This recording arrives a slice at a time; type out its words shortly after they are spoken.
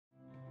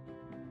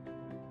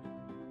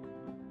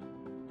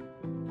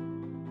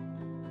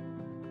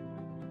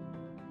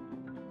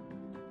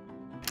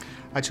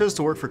I chose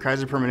to work for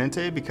Kaiser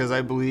Permanente because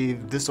I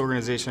believe this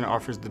organization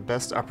offers the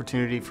best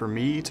opportunity for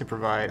me to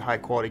provide high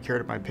quality care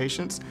to my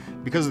patients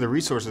because of the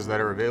resources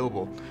that are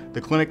available.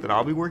 The clinic that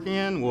I'll be working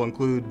in will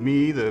include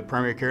me, the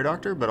primary care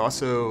doctor, but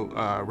also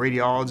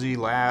radiology,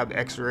 lab,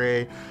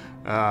 x-ray,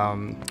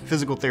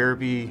 physical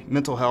therapy,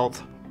 mental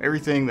health,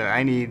 everything that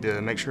I need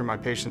to make sure my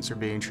patients are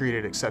being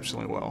treated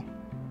exceptionally well.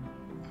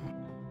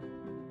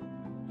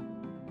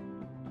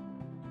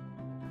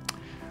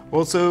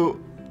 Well, so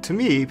to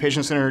me,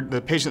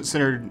 the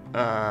patient-centered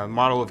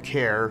model of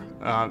care,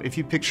 if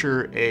you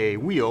picture a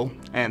wheel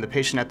and the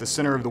patient at the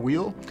center of the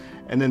wheel,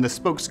 and then the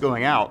spokes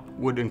going out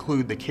would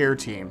include the care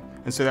team.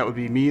 And so that would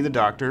be me, the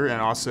doctor, and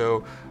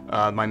also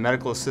my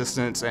medical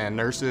assistants and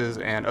nurses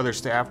and other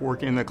staff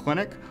working in the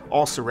clinic,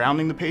 all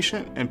surrounding the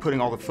patient and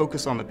putting all the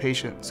focus on the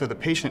patient so the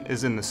patient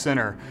is in the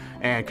center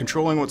and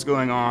controlling what's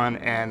going on,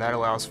 and that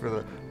allows for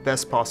the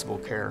best possible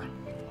care.